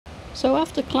So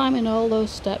after climbing all those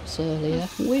steps earlier,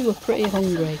 we were pretty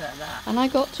hungry, and I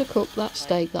got to cook that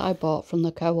steak that I bought from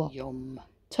the co-op. Yum.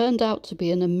 Turned out to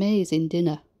be an amazing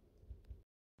dinner.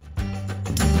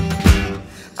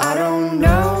 I don't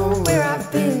know where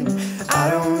I've been, I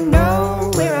don't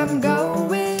know where I'm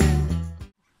going.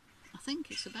 I think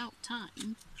it's about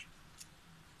time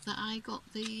that I got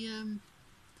the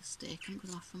steak I'm going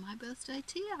to have for my birthday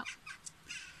tea out.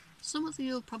 Some of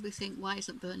you will probably think, why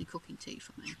isn't Bernie cooking tea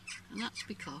for me? And that's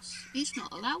because he's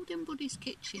not allowed in Buddy's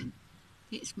kitchen.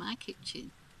 It's my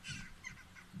kitchen.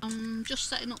 I'm just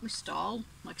setting up my stall.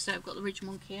 Like I said, I've got the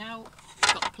Ridgemonkey out,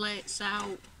 got the plates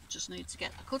out, just need to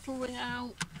get the cutlery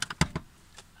out.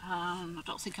 I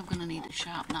don't think I'm going to need a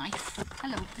sharp knife.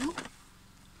 Hello, Blue.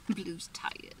 Blue's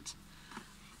tired.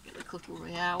 Get the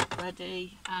cutlery out,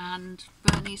 ready, and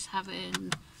Bernie's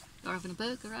having... You're having a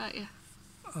burger, aren't you?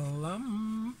 A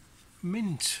lamb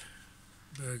mint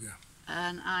burger.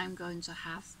 And I'm going to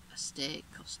have a steak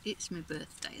because it's my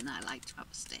birthday and I like to have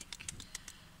a steak.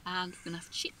 And we're going to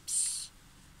have chips.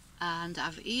 And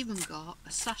I've even got a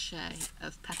sachet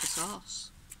of pepper sauce.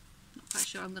 Not quite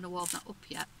sure I'm going to warm that up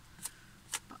yet,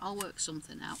 but I'll work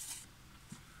something out.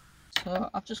 So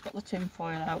I've just got the tin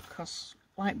foil out because,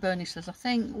 like Bernie says, I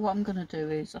think what I'm going to do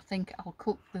is I think I'll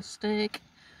cook the steak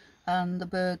and the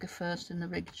burger first in the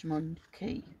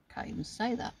Ridgemonkey. Can't even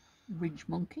say that.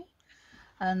 Ridgemonkey.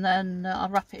 And then I'll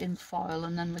wrap it in foil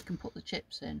and then we can put the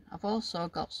chips in. I've also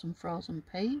got some frozen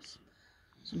peas,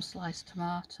 some sliced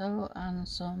tomato and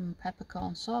some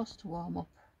peppercorn sauce to warm up,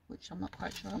 which I'm not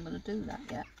quite sure I'm going to do that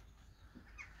yet.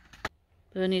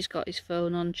 Bernie's got his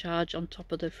phone on charge on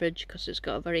top of the fridge because it's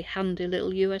got a very handy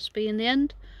little USB in the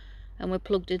end, and we're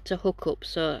plugged into hookup,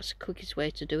 so that's the quickest way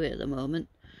to do it at the moment.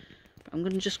 But I'm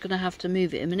just going to have to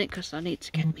move it a minute because I need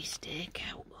to get my steak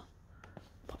out.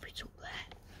 Pop it up there.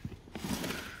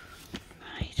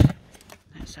 Right,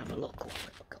 let's have a look.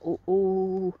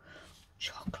 Oh,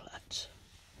 chocolate.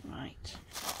 Right,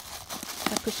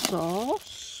 pepper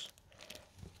sauce.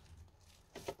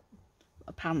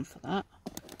 A pan for that.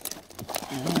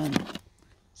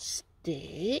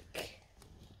 Steak.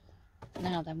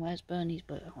 Now then, where's Bernie's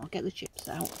burger? I'll get the chips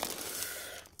out.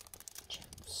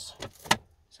 Chips.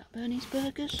 Is that Bernie's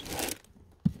burgers?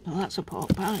 No, that's a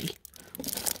pork pie.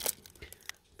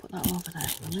 Put that over there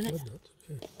for a minute.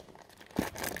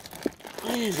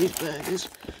 There's his burgers.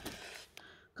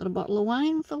 Got a bottle of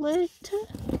wine for later.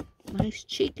 Nice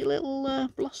cheeky little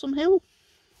Blossom Hill.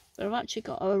 But I've actually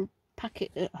got a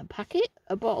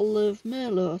bottle of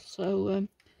Merlot, so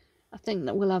I think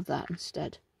that we'll have that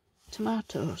instead.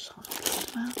 Tomatoes.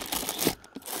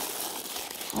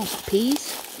 Oh, some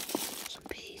peas.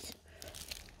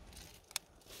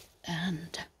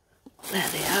 And there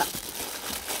they are.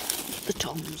 The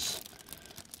Toms.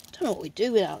 Don't know what we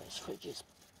do without this fridge. It's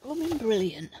blooming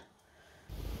brilliant.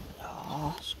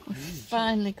 Oh, we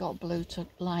finally got Blue to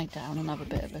lie down and have a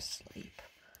bit of a sleep.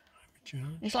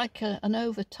 He's like an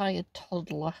overtired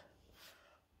toddler.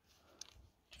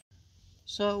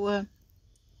 So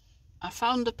I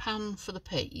found a pan for the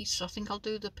peas, so I think I'll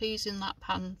do the peas in that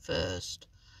pan first.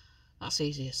 That's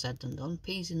easier said than done.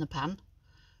 Peas in the pan,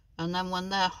 and then when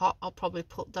they're hot I'll probably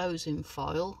put those in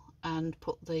foil and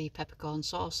put the peppercorn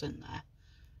sauce in there.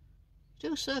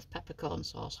 You do serve peppercorn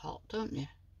sauce hot, don't you?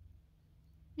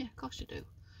 Yeah, of course you do.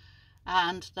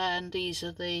 And then these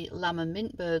are the lamb and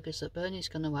mint burgers that Bernie's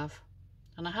going to have.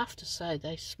 And I have to say,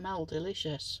 they smell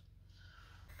delicious.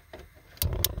 There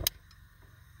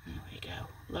we go,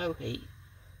 low heat.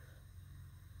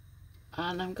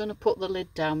 And I'm going to put the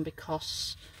lid down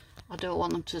because I don't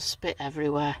want them to spit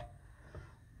everywhere.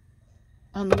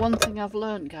 And the one thing I've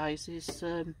learned, guys, is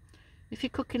if you're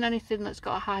cooking anything that's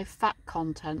got a high fat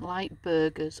content, like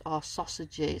burgers or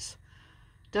sausages,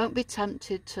 don't be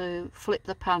tempted to flip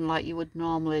the pan like you would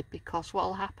normally, because what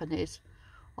will happen is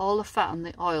all the fat and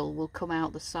the oil will come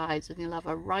out the sides and you'll have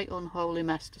a right unholy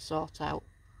mess to sort out.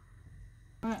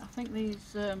 Right, I think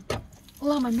these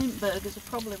lamb and mint burgers are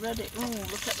probably ready. Oh,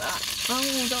 look at that.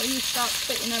 Oh, don't you start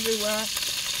spitting everywhere.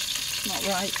 Not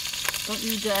right. Don't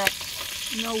you dare.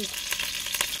 No.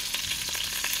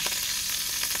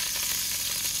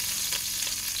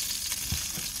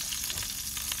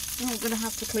 I'm going to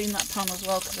have to clean that pan as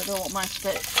well because I don't want my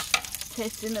spit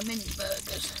tasting the mint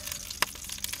burgers.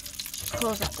 Just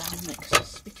close that down a minute because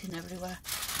it's spitting everywhere.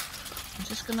 I'm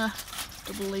just going to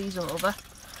double these over.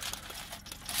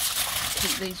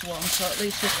 Keep these warm so at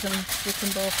least we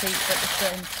can both eat at the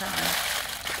same time.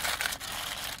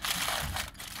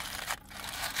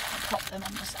 I'll pop them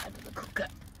on the side of the cooker.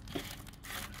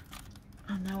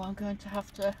 And now I'm going to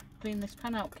have to clean this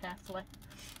pan out carefully.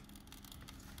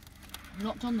 I've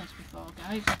not done this before,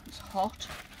 guys. It's hot.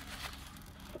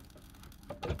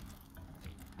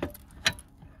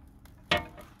 I'm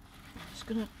just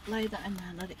going to lay that in there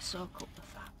and let it soak up the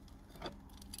fat.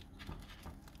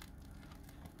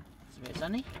 If there is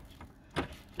any.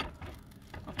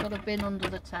 I've got a bin under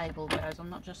the table, guys. I'm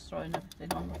not just throwing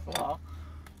everything on the floor.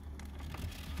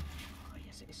 Oh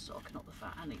yes, it is soaking up the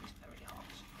fat and it is very hot.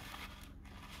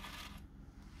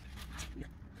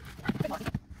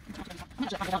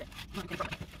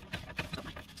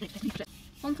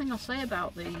 One thing I'll say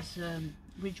about these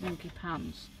Ridgemonkey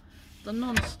pans, the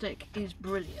non-stick is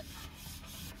brilliant.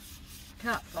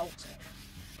 Can't fault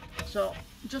it. So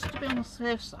just to be on the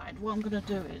safe side, what I'm going to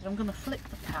do is I'm going to flip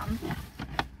the pan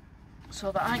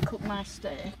so that I cook my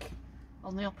steak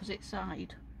on the opposite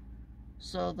side,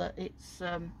 so that it's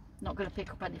not going to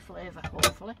pick up any flavour,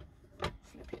 hopefully.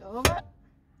 Flip it over.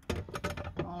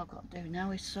 All I've got to do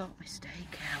now is sort my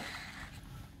steak out.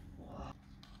 Whoa.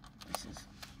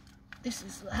 This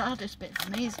is the hardest bit for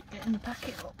me, is getting the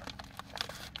packet up.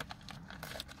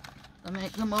 I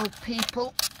make them old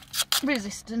people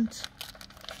resistant.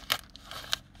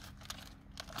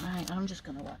 Right, I'm just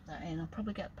going to whack that in. I'll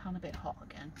probably get the pan a bit hot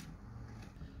again.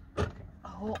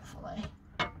 Hopefully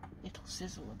it'll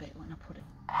sizzle a bit when I put it.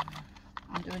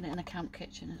 I'm doing it in a camp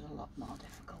kitchen is a lot more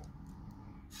difficult.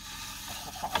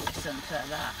 Oh, listen to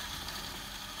that.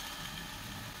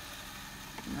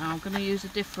 Now I'm going to use a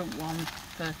different one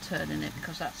for turning it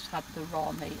because that's had the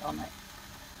raw meat on it.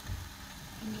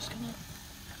 I'm just going to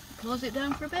close it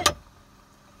down for a bit.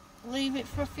 Leave it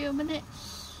for a few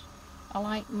minutes. I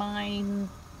like mine,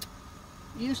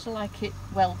 used to like it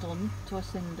well done to a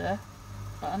cinder,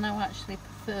 but I now actually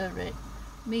prefer it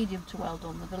medium to well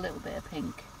done with a little bit of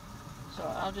pink. So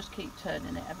I'll just keep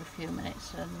turning it every few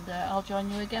minutes and I'll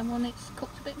join you again when it's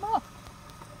cooked a bit more.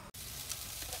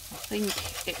 I think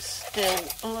it's still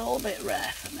a little bit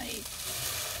rare for me.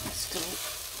 It's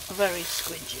still very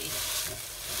squidgy.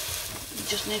 It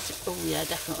just needs to, oh yeah,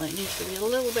 definitely, it needs to be a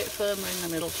little bit firmer in the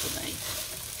middle for me.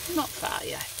 Not far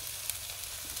yet.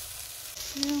 A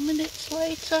few minutes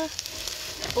later.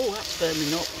 Oh, that's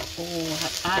firming up.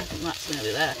 Oh, I think that's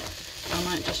nearly there. I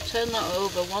might just turn that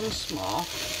over once more,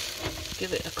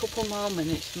 give it a couple more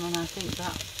minutes, and then I think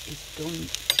that is done.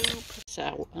 It's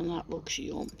out, and that looks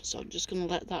yum. So I'm just going to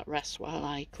let that rest while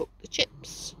I cook the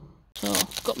chips. So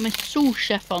I've got my sous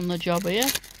chef on the job here.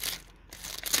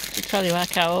 To tell you, I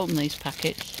can't open these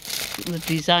packets. They're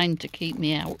designed to keep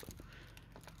me out.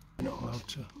 Not allowed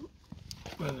to.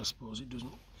 Well, I suppose it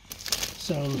doesn't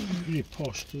sound very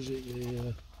posh, does it?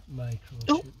 The microchips.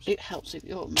 Oh, it helps if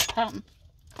you open the pan.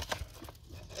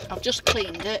 I've just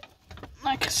cleaned it.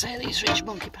 Like I say, these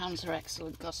Ridgemonkey pans are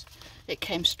excellent because it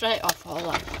came straight off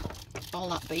all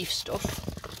that beef stuff.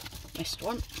 Missed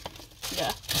one.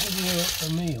 Yeah. Having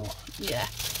a meal. Yeah.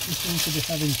 We seem to be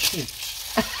having chips.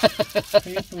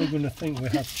 People are going to think we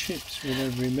have chips with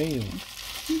every meal.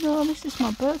 No, this is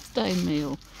my birthday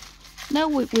meal. No,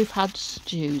 we've had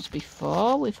stews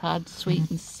before. We've had sweet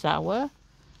and sour.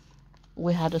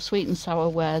 We had a sweet and sour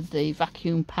where the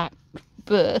vacuum pack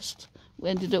burst. We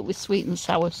ended up with sweet and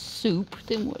sour soup,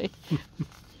 didn't we?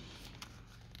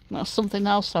 That's something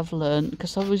else I've learned,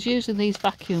 because I was using these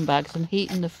vacuum bags and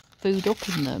heating the food up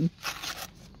in them.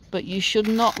 But you should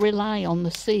not rely on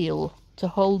the seal to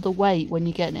hold the weight when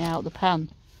you're getting it out of the pan.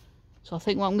 So I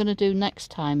think what I'm going to do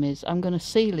next time is I'm going to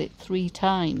seal it 3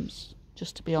 times,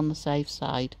 just to be on the safe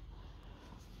side.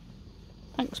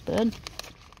 Thanks, Bern.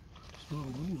 It's not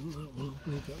good, isn't that one?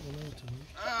 I'll leave that one out of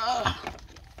it.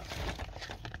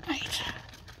 Right.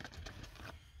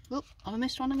 Oh, have I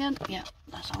missed one again? Yeah,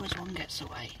 that's always one gets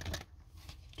away.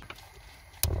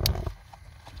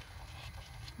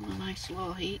 On a nice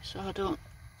low heat so I don't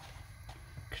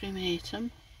cremate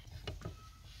them.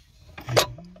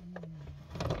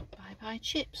 Bye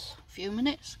chips. A few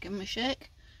minutes, give them a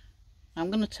shake. I'm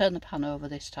going to turn the pan over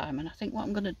this time, and I think what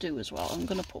I'm going to do as well, I'm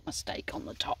going to put my steak on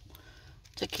the top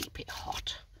to keep it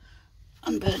hot.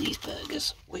 And Bernie's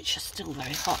burgers, which are still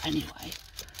very hot anyway,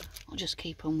 I'll just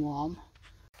keep them warm.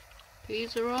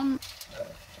 Peas are on.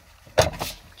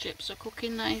 Chips are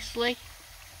cooking nicely.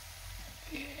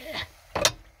 Yeah,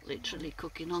 literally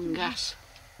cooking on gas.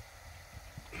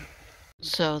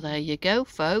 So there you go,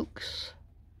 folks.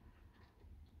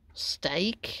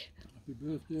 Steak. Happy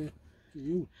birthday to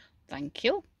you. Thank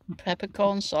you.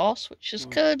 Peppercorn sauce, which has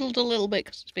curdled a little bit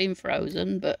because it's been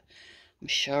frozen, but I'm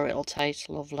sure it'll taste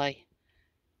lovely.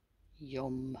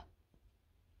 Yum.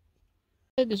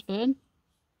 Burgers, Burn.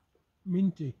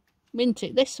 Minty.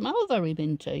 Minty. They smell very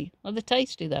minty. Are they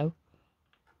tasty though?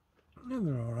 Yeah,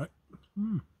 they're alright.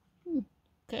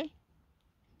 Okay.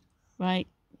 Right.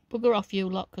 Bugger off you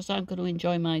lot, because I'm going to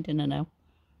enjoy my dinner now.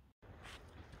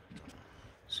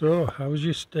 So, how's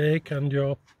your steak and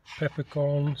your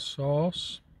peppercorn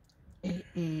sauce? It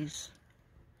is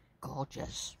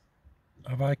gorgeous.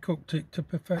 Have I cooked it to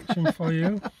perfection for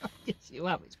you? Yes, you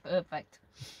have. It's perfect.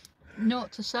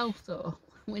 Note to self, though.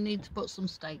 We need to put some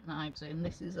steak knives in.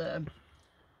 This is a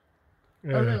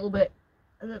little bit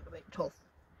tough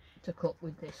to cook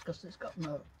with this because it's got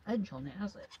no edge on it,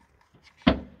 has it?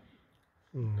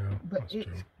 No, but that's it's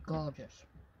true. gorgeous.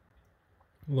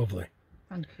 Lovely.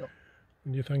 Thank you.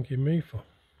 What are you thanking me for?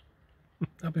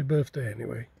 Happy birthday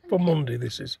anyway. For Monday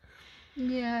this is.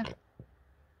 Yeah.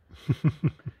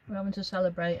 We're having to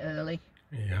celebrate early.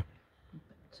 Yeah.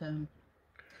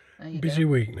 But, busy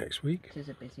week next week. It is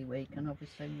a busy week, and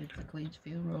obviously with the Queen's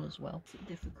funeral as well. It's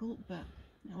difficult, but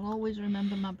I'll always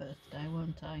remember my birthday,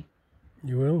 won't I?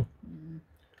 You will.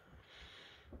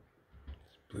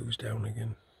 Blues down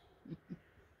again.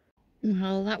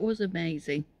 Well, that was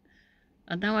amazing.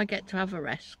 And now I get to have a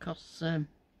rest because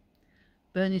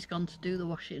Bernie's gone to do the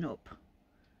washing up.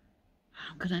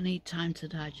 I'm going to need time to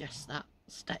digest that.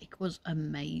 Steak was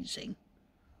amazing.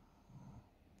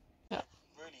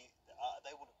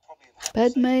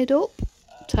 Bed made up,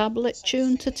 tablet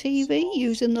tuned to TV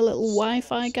using the little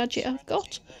Wi-Fi gadget I've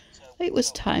got. It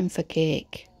was time for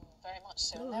cake. Very much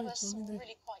so. There were some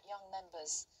really quite young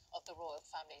members of the royal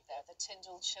family there. The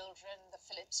Tyndall children, the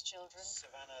Phillips children.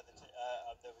 Savannah,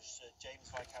 there was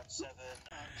James Viscount Severn.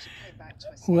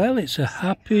 Well, it's a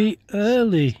happy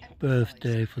early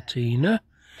birthday for Tina.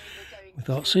 We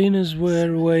thought, seeing as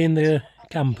we're away in the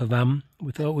camper van,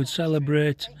 we thought we'd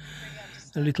celebrate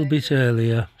a little bit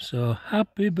earlier. So,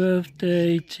 happy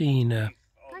birthday, Tina.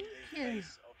 Thank you.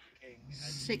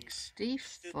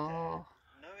 64.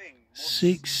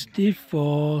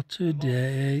 64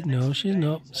 today. No, she's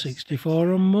not.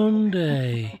 64 on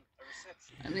Monday.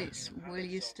 And it's, will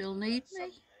you still need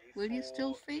me? Will you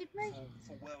still feed me?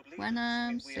 When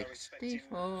I'm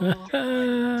 64.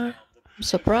 I'm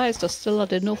surprised I still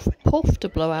had enough puff to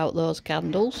blow out those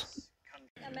candles.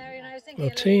 Well,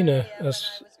 Tina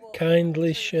has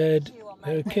kindly shared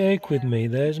her cake with me.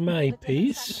 There's my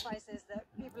piece.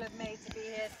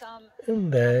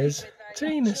 And there's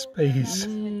Tina's piece.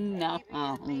 No.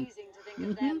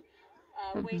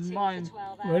 Mine.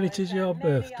 Well, it is your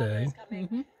birthday.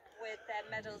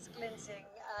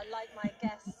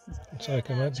 It's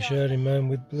like I might be sharing mine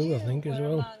with Blue, I think, as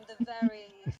well.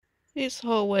 It's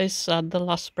always sad, the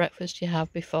last breakfast you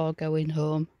have before going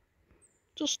home.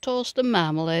 Just toast and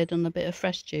marmalade and a bit of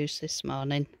fresh juice this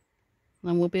morning.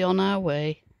 Then we'll be on our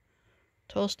way.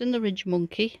 Toasting the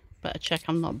Ridgemonkey. Better check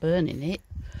I'm not burning it,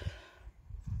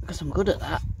 because I'm good at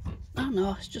that. Oh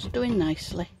no, it's just doing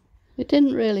nicely. It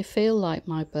didn't really feel like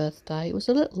my birthday. It was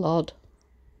a little odd.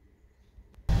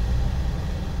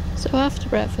 So after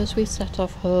breakfast we set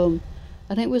off home,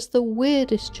 and it was the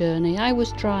weirdest journey. I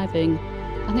was driving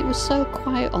and it was so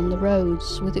quiet on the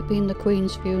roads, with it being the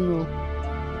Queen's funeral.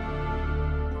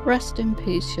 Rest in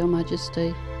peace, Your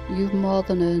Majesty. You've more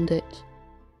than earned it.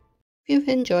 If you've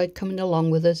enjoyed coming along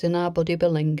with us in our buddy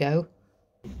berlingo,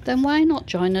 then why not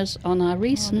join us on our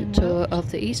recent tour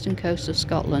of the eastern coast of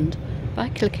Scotland by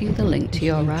clicking the link to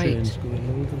your right.